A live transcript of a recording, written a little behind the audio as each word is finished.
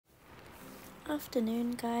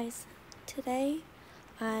Afternoon, guys. Today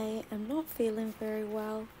I am not feeling very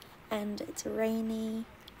well and it's rainy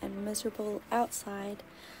and miserable outside,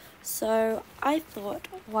 so I thought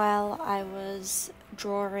while I was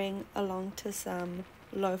drawing along to some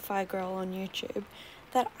Lofi Girl on YouTube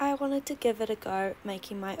that I wanted to give it a go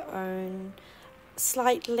making my own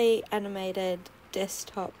slightly animated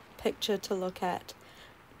desktop picture to look at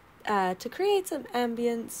to create some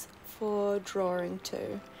ambience for drawing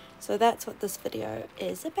too. So that's what this video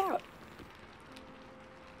is about.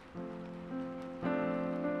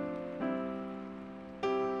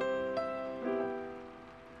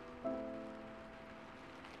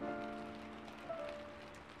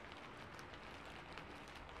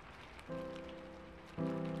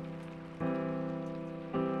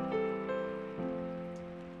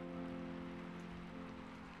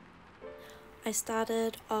 I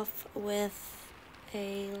started off with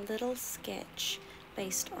a little sketch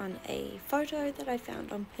based on a photo that I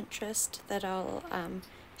found on Pinterest that I'll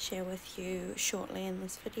share with you shortly in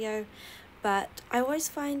this video. But I always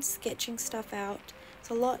find sketching stuff out is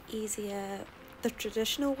a lot easier the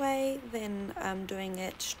traditional way than doing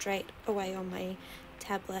it straight away on my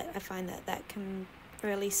tablet. I find that can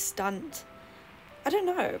really stunt, I don't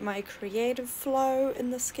know, my creative flow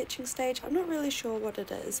in the sketching stage. I'm not really sure what it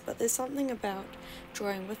is, but there's something about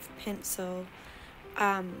drawing with pencil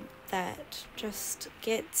that just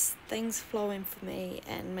gets things flowing for me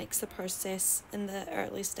and makes the process in the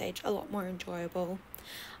early stage a lot more enjoyable.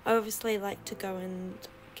 I obviously like to go and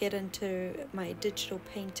get into my digital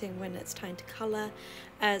painting when it's time to colour,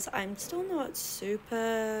 as I'm still not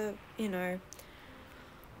super,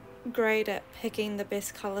 great at picking the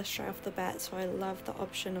best colour straight off the bat, so I love the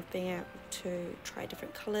option of being able to try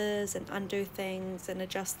different colours and undo things and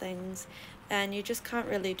adjust things, and you just can't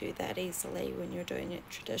really do that easily when you're doing it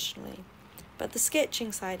traditionally. But the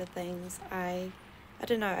sketching side of things, I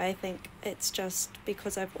don't know, I think it's just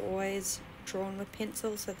because I've always drawn with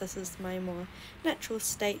pencil, so this is my more natural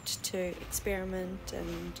state to experiment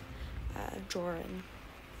and draw in.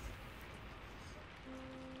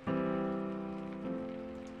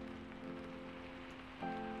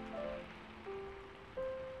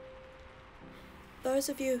 Those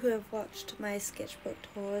of you who have watched my sketchbook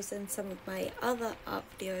tours and some of my other art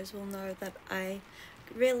videos will know that I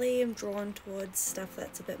really am drawn towards stuff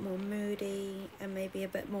that's a bit more moody and maybe a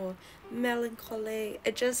bit more melancholy.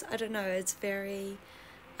 I don't know, it's very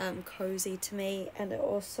cozy to me, and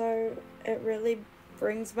it really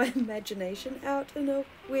brings my imagination out in a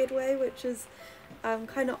weird way, which is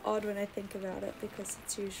kind of odd when I think about it, because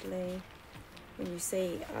it's usually when you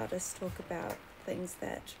see artists talk about things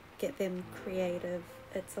that get them creative,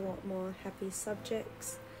 it's a lot more happy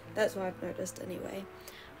subjects. That's what I've noticed anyway.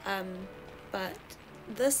 But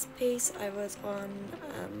this piece, I was on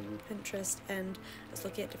Pinterest and I was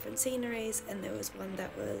looking at different sceneries, and there was one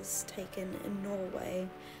that was taken in Norway,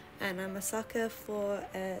 and I'm a sucker for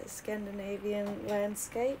a Scandinavian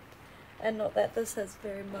landscape, and not that this has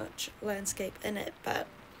very much landscape in it, but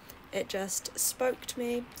it just spoke to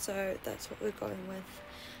me, so that's what we're going with.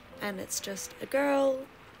 And it's just a girl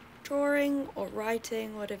drawing or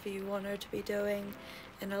writing, whatever you want her to be doing,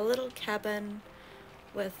 in a little cabin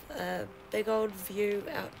with a big old view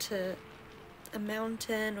out to a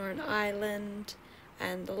mountain or an island,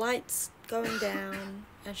 and the lights going down,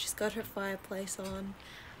 and she's got her fireplace on,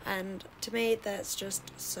 and to me that's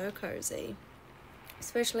just so cozy,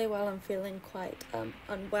 especially while I'm feeling quite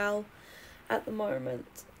unwell at the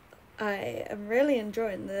moment. I am really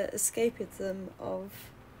enjoying the escapism of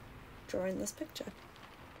drawing this picture.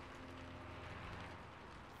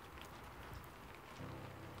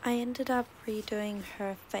 I ended up redoing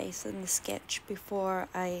her face in the sketch before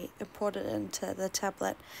I imported it into the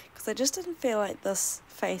tablet, because I just didn't feel like this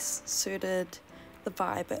face suited the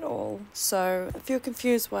vibe at all. So if you're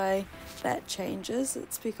confused why that changes,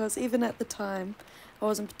 it's because even at the time I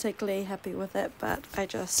wasn't particularly happy with it, but I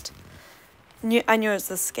knew it was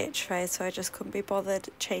the sketch face, so I just couldn't be bothered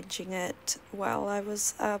changing it while I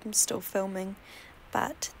was still filming,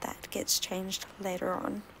 but that gets changed later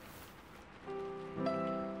on.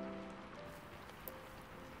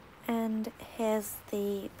 And here's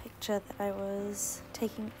the picture that I was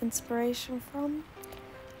taking inspiration from,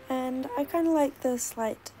 and I kind of like the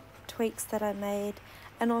slight tweaks that I made,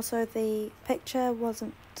 and also the picture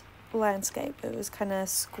wasn't landscape, it was kind of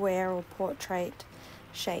square or portrait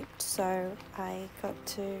shaped, so I got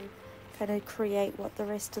to kind of create what the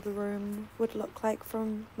rest of the room would look like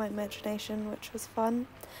from my imagination, which was fun.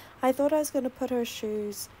 I thought I was going to put her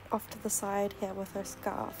shoes off to the side here with her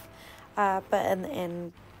scarf, but in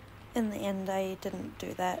the end I didn't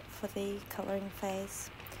do that for the colouring phase.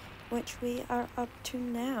 which we are up to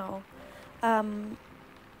now.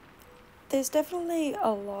 There's definitely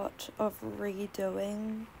a lot of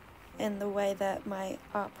redoing in the way that my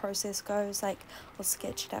art process goes. Like, I'll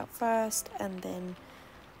sketch it out first, and then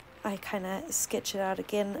I kind of sketch it out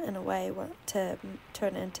again in a way to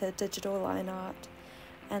turn into digital line art,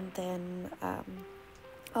 and then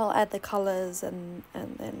I'll add the colours and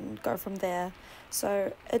then go from there.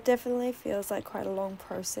 So it definitely feels like quite a long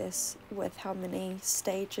process with how many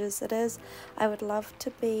stages it is. I would love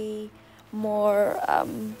to be more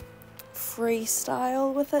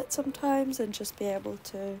freestyle with it sometimes and just be able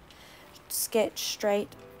to sketch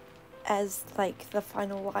straight as like the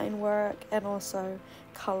final line work, and also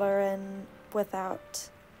colour in without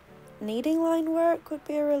needing line work would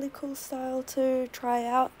be a really cool style to try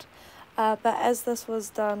out. But as this was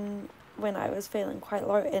done when I was feeling quite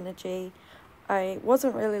low energy, I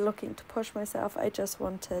wasn't really looking to push myself. I just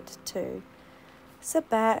wanted to sit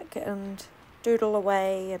back and doodle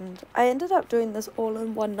away, and I ended up doing this all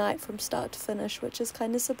in one night from start to finish, which is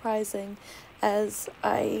kind of surprising, as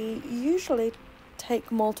I usually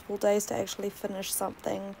take multiple days to actually finish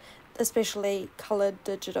something, especially coloured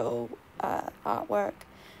digital artwork,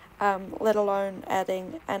 let alone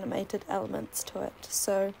adding animated elements to it.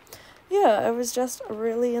 So yeah, I was just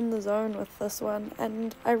really in the zone with this one,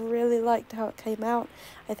 and I really liked how it came out.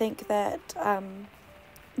 I think that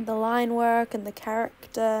the line work and the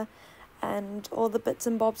character and all the bits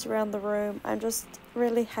and bobs around the room, I'm just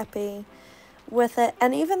really happy with it.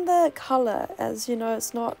 And even the colour, as you know,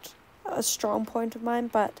 it's not a strong point of mine,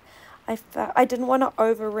 but I didn't want to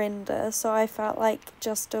over render, so I felt like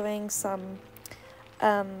just doing some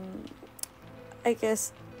I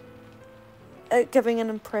guess giving an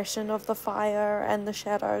impression of the fire and the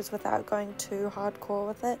shadows without going too hardcore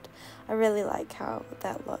with it. I really like how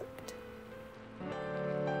that looked.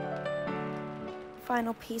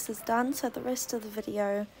 Final piece is done, so the rest of the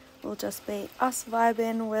video will just be us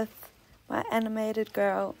vibing with my animated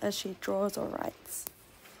girl as she draws or writes.